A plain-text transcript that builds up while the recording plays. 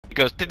It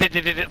goes,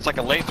 it's like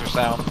a laser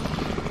sound,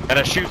 and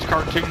it shoots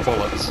cartoon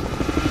bullets.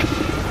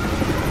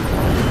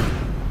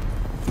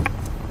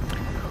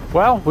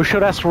 Well, we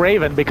should ask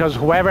Raven, because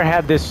whoever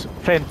had this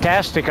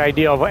fantastic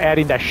idea of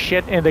adding that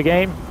shit in the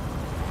game.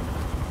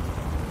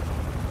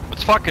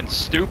 It's fucking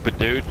stupid,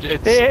 dude.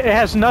 It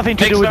has nothing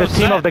to do with the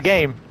theme of the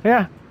game.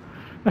 Yeah.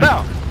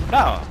 No.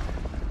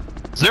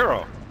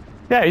 Zero.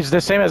 Yeah, it's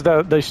the same as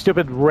the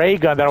stupid ray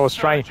gun that I was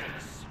trying.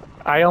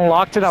 I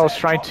unlocked it, I was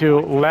trying to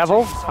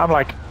level. I'm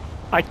like,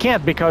 I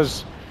can't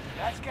because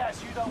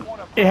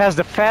it has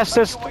the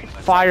fastest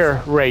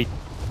fire rate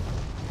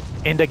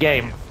in the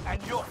game.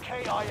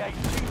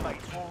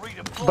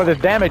 But the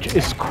damage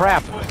is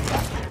crap.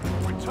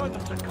 Return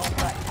them to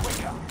combat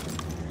quicker.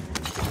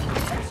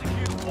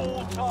 Execute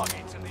all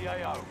targets in the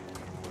AO.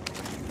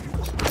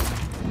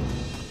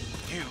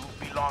 You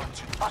belong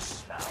to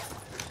us now.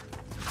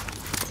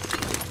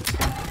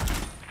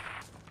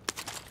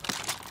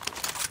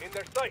 In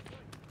their sight.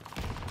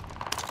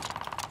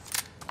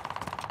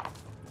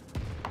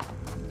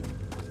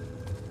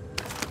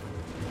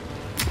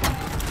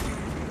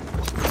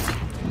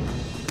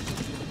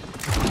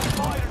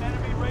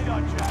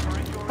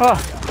 Oh,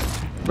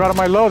 brought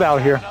my load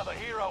out here. Another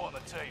hero on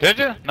the team. Did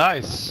you?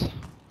 Nice.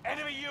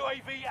 Enemy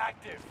UAV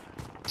active.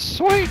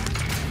 Sweet.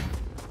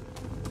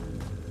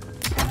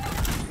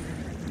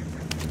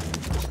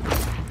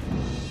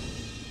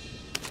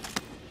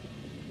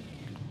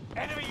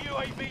 Enemy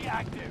UAV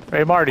active.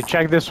 Hey Marty,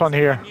 check this one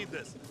here.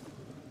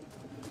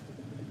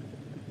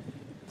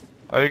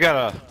 Oh, you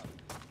got a...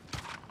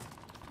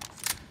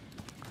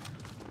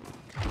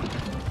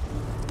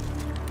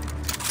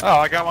 Oh,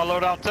 I got my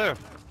loadout too.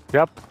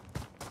 Yep.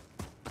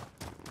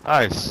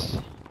 Nice.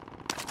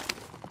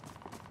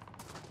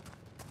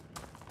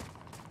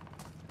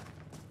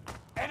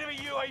 Enemy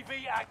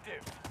UAV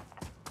active.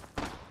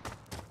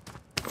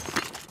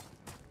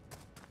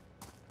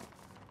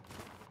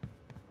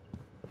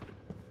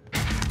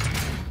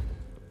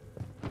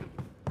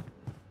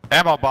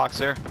 Ammo box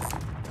here.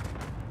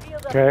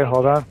 Okay,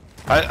 hold on.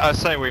 I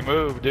say we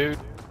move, dude.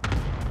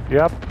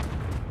 Yep.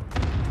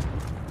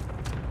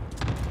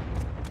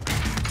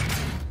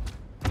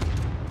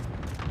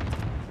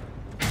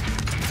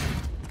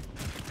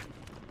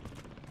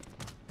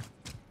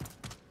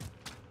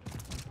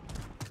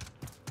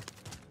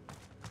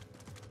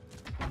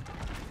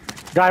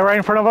 Guy right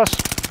in front of us.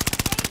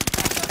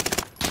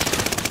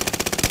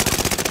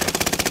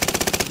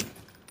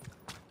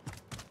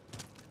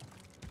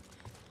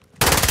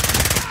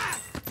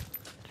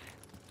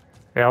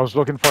 Yeah, I was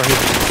looking for his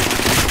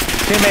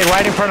teammate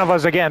right in front of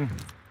us again.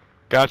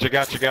 Gotcha.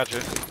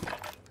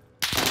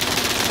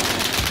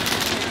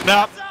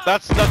 No,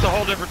 that's a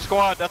whole different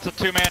squad. That's a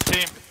two-man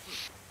team.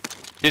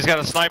 He's got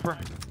a sniper.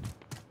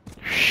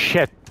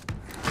 Shit.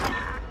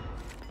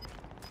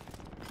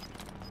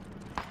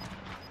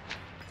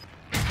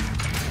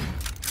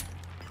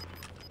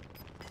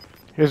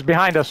 He's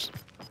behind us.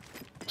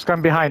 He's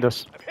coming behind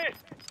us. Hit.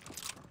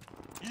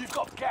 You've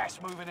got gas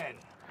moving in.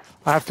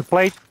 I have to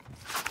plate.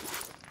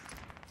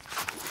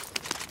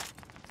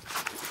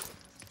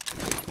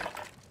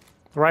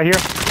 Right here.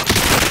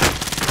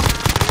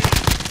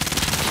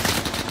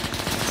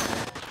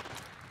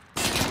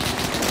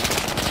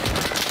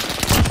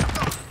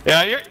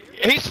 Yeah,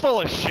 he's full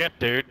of shit,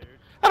 dude.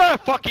 I don't know,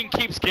 it fucking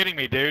keeps getting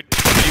me, dude.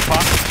 Can you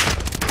pop?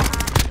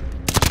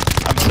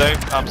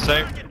 I'm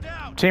safe.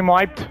 Team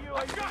wiped.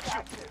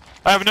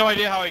 I have no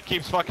idea how he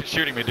keeps fucking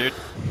shooting me, dude.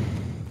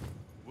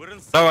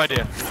 No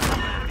idea.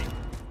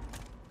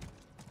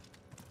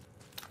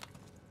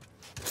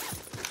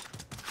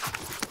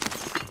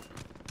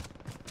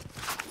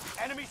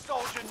 Enemy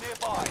soldier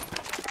nearby.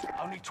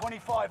 Only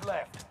 25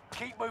 left.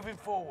 Keep moving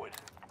forward.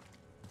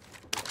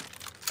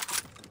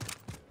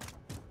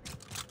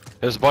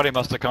 His buddy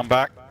must have come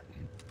back.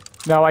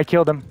 No, I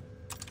killed him.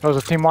 It was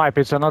a team wipe.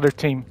 It's another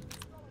team.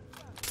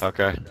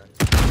 Okay.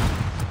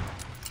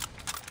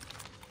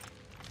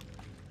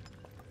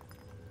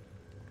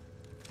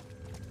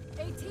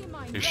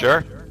 You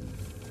sure?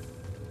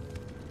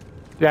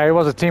 Yeah, it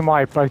was a team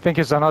wipe. I think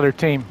it's another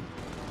team.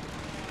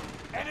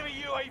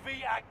 Enemy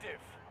UAV active.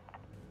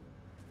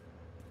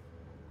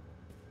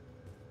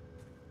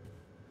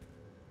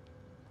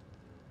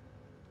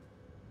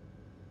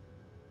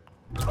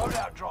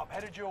 Loadout drop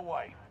headed your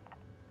way.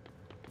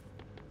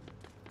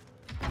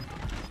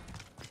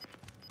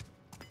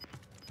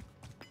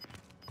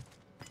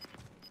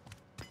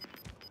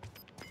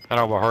 I don't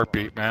have a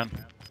heartbeat, man.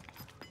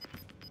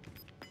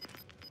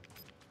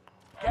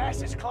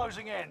 Gas is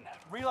closing in.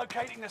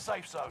 Relocating the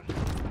safe zone.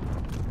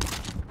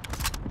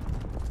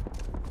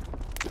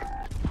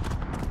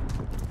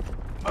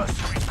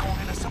 Mercenaries called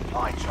in a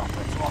supply chopper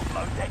to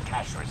offload their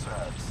cash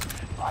reserves.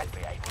 I'd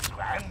be able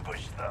to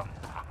ambush them.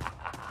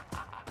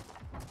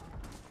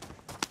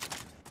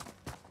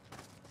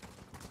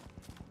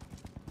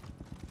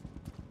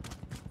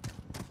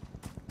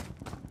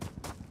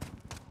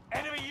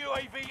 Enemy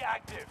UAV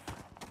active.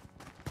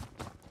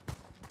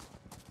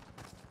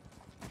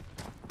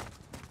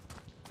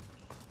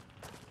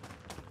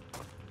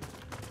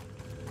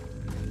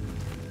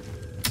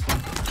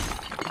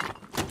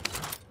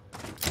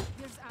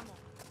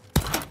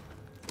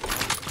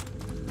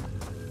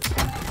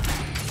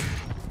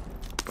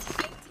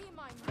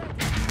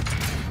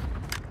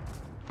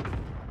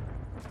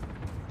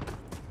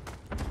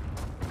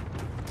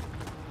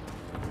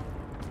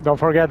 Don't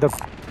forget the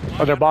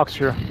other box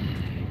here.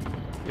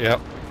 Yep.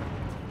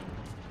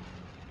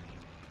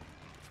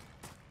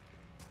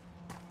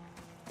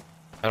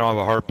 I don't have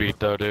a heartbeat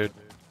though, dude.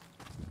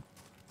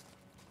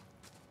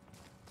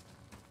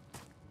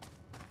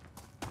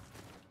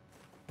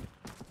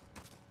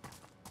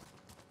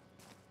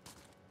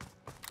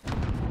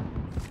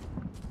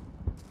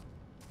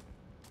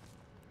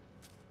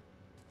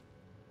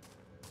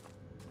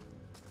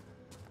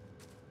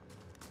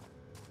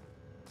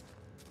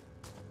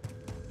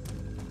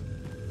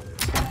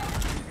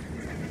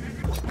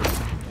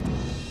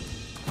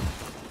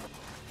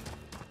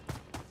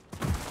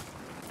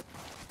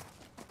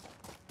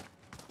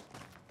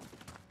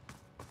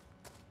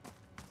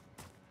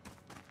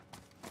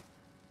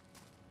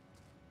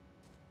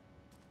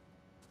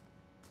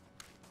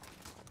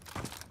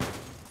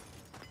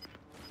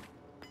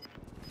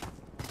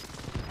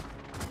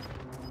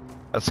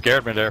 That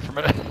scared me there for a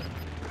minute.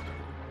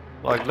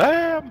 Like,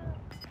 damn!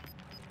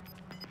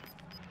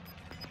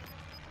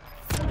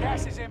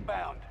 Gas is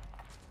inbound.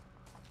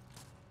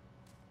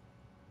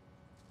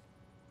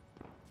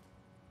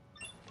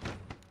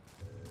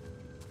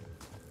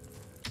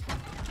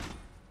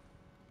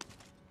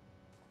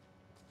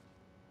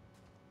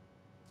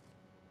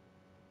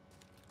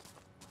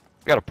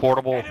 Got a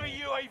portable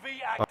Enemy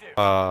UAV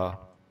active.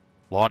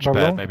 launch Balloon?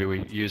 pad. Maybe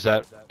we use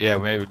that. Yeah,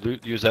 maybe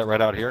use that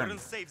right out here and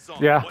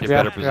Yeah, get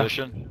yeah, better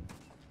position.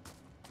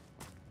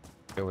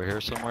 Over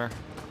here somewhere.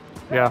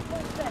 yeah.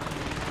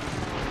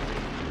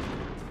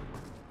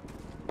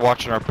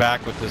 Watching our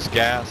back with this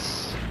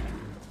gas.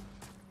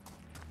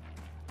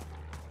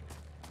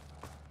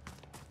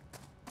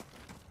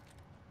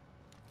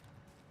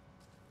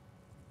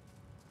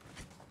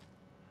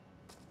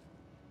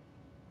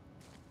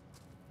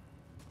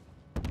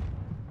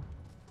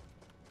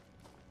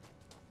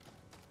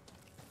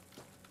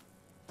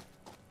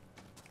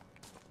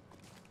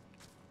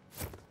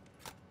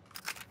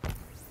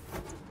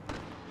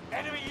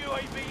 Enemy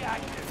UAV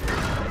active.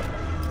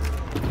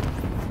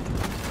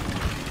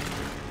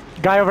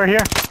 Guy over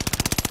here.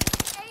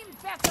 Aim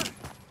better.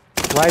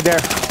 Right there.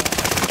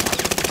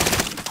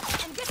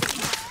 I'm getting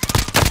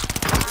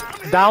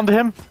hit. Downed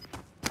him.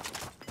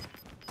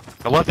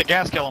 I'll let the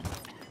gas kill him.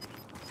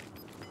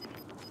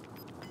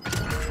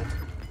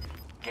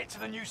 Get to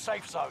the new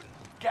safe zone.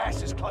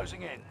 Gas is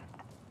closing in.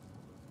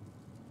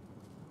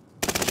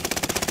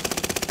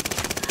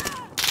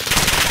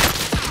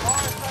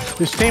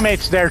 His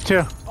teammates there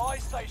too. Buy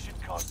station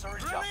costs are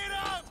adjusted.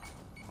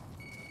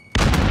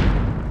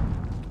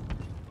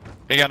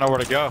 He got nowhere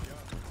to go.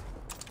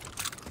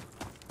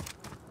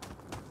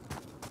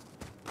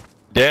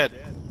 Dead.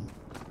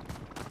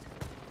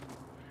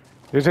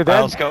 Is it Alright,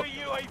 dead? let's go. Enemy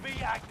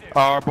UAV active.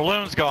 Our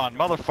balloon's gone,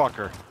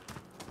 motherfucker.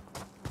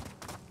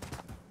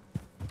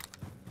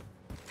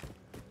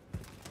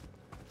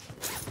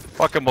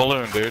 Fucking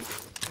balloon, dude.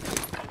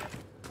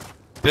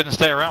 Didn't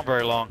stay around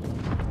very long.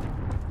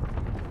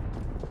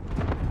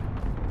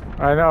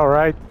 I know,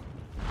 right?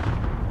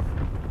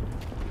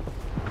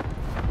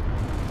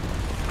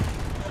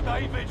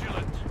 Stay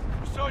vigilant.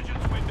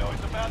 Resurgence window is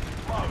about to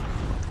close.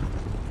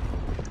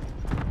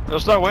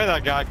 There's no way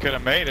that guy could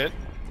have made it.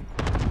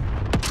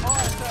 Fire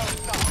sales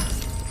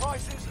done.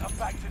 Prices are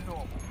back to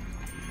normal.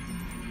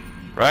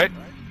 Right?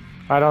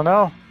 I don't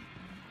know.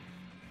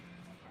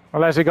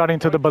 Unless he got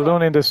into the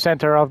balloon in the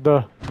center of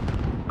the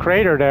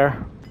crater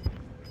there.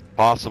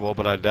 Possible,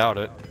 but I doubt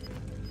it.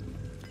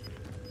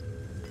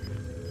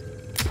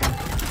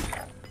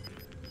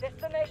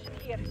 Destination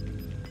here.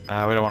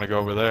 We don't want to go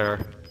over there.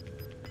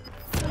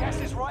 Gas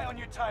is right on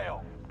your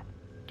tail.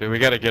 Dude, we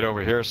gotta get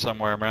over here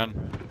somewhere, man.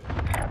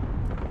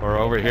 Or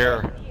over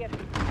here. Here.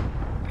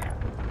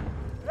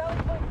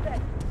 Round point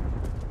set.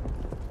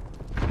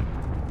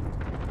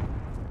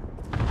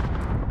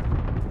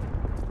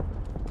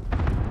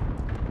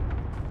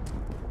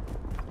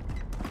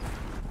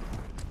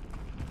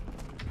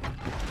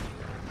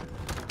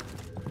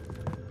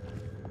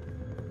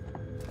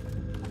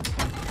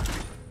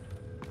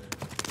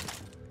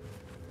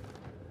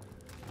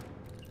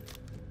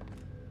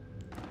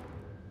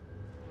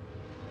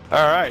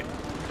 All right.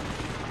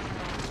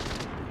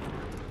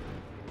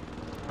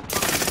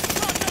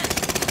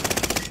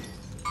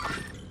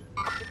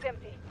 It's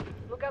empty.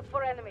 Look out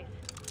for enemies.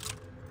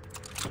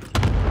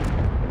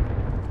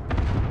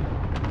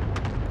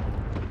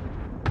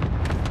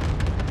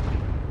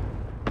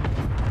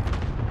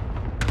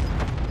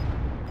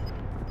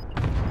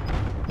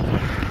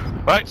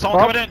 All right,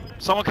 someone Oh. coming in.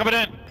 Someone coming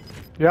in.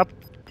 Yep.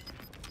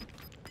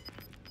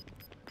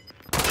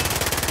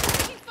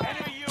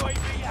 Enemy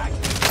UAV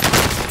active.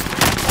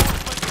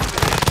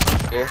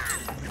 Here.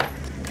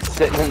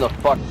 Sitting in the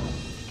fuck.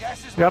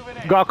 Gas is Yep.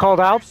 moving in. Got called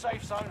out. New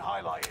safe zone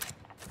highlighted.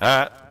 All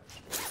right.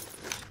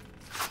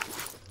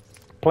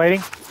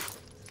 Plating.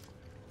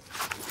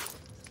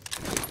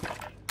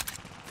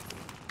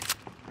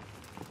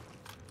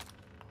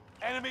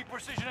 Enemy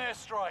precision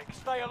airstrike.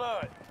 Stay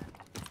alert.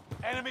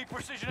 Enemy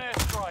precision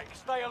airstrike.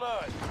 Stay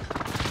alert.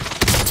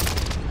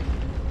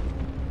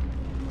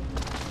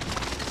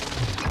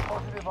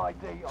 Positive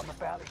ID on the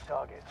bounty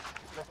target.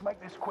 Let's make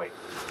this quick.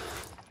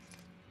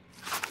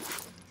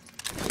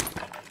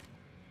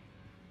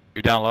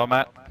 You down low,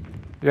 Matt?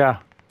 Yeah.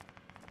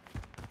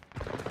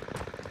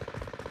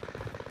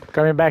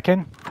 Coming back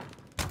in.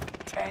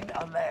 10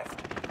 are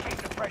left. Keep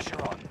the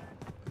pressure on.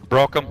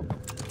 Broke him.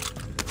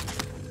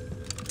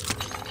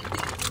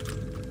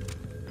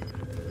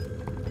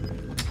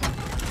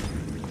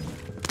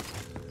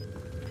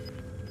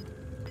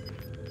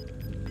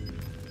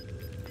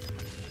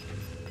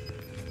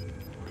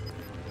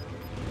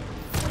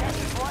 Gas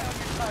is right on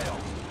your tail.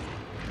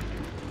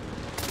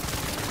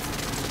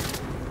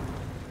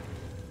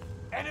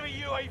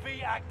 Enemy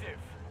UAV active.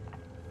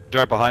 He's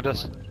right behind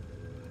us.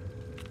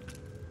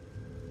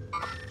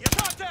 Your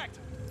contact!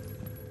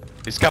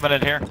 He's coming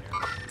in here.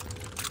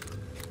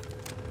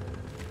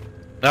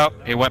 Nope,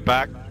 he went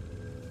back.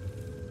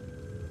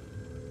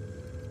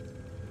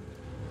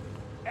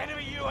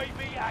 Enemy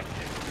UAV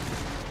active.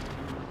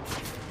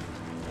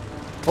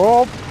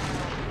 Oh,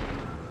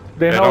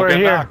 they Yeah, know don't we're get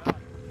here. knocked.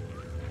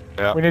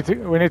 Yeah. We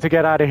need to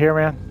get out of here,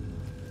 man.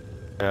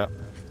 Yeah.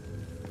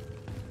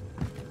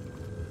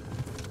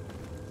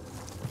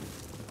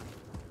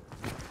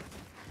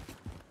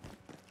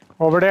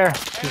 Over there,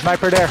 the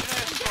sniper there.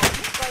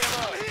 Stay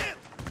alert.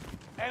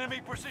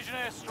 Enemy precision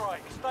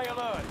airstrike. Stay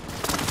alert.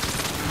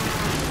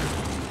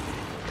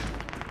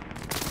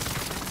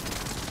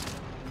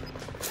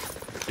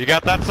 You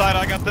got that side,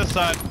 I got this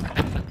side.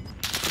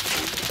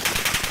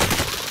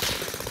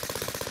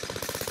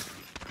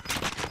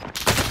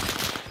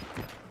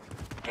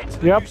 Get to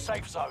the Yep. new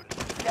safe zone.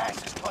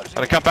 Gas is closing.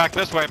 Gotta come back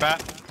this way,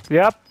 Matt.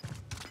 Yep.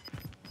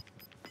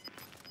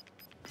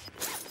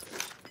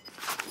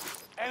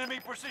 Enemy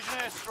precision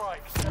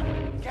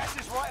airstrikes. Gas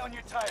is right on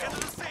your tail. Get to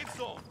the safe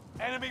zone.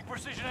 Enemy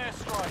precision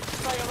airstrike.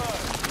 Stay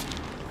alert.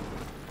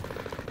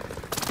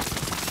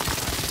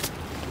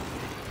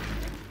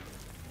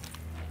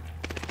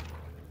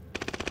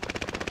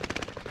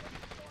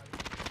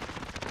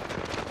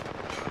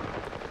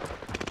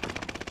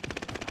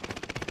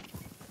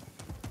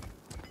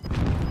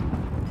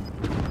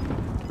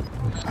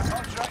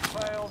 Contract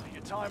failed.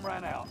 Your time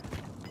ran out.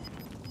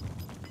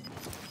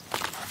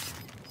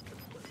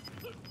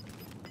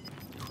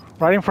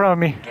 Right in front of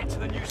me. Get to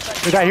the new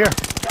safe The guy here.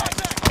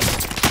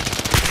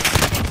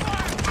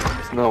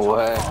 No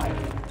way.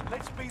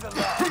 Let's be the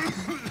last.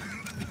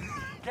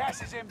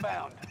 Gas is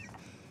inbound.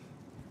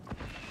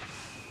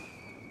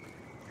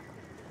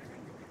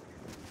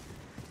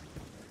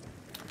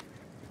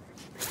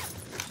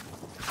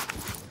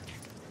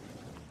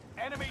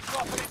 Enemy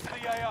dropping into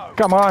the AO.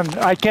 Come on,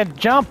 I can't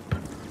jump.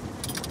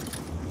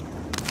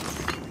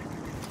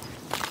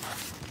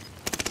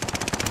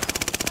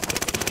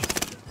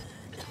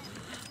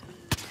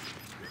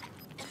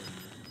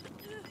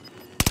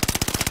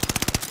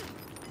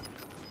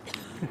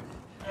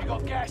 You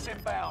got gas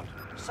inbound.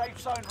 Safe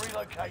zone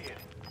relocated.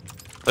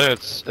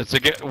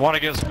 It's one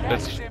against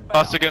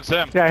us against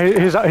him. Yeah,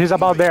 he's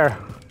about there.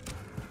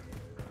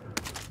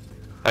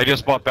 I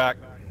just bought back.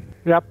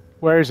 Yep.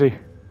 Where is he?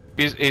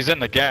 He's in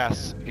the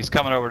gas. He's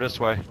coming over this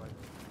way.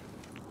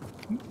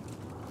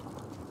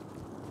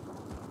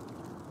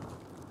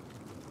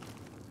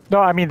 No,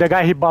 I mean the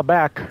guy he bought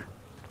back.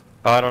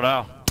 Oh, I don't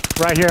know.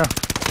 Right here.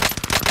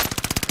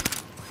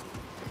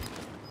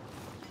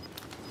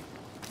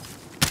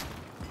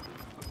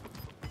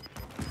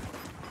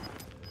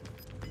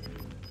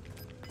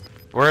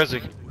 Where is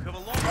he?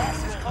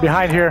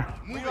 Behind here.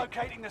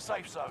 Relocating the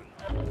safe zone.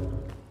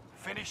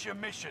 Finish your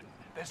mission.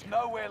 There's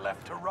nowhere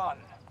left to run.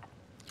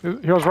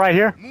 He was right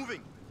here.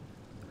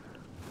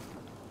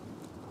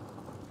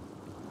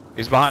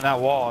 He's behind that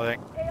wall, I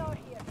think. They are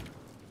here.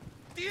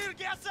 Dear,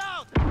 gas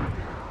out!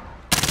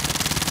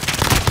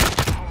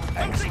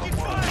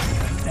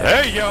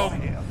 Hey, yo!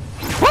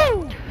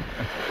 Woo!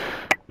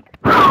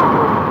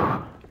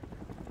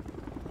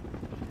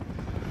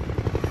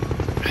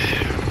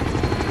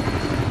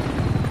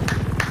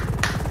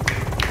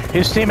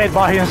 His teammate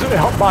bought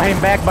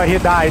him back, but he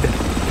died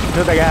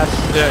to the gas.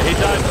 Yeah, he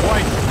died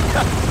twice.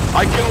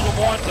 I killed him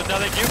once, and now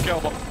think you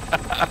killed him.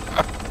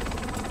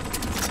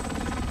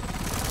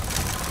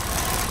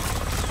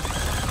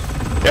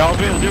 Yeah, all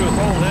we have to do is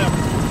hold him.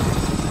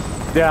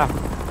 Yeah.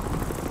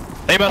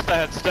 They must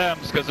have had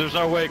stems, because there's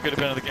no way it could have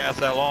been in the gas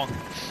that long.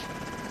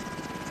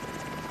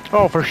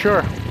 Oh, for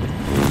sure.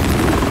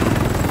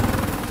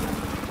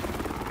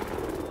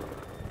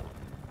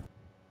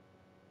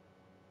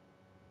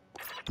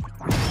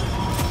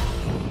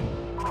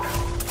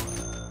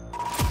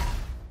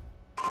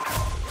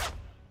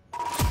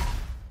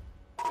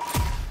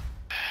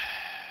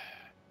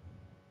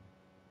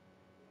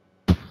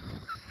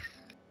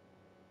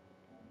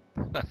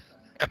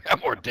 I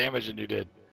got more damage than you did.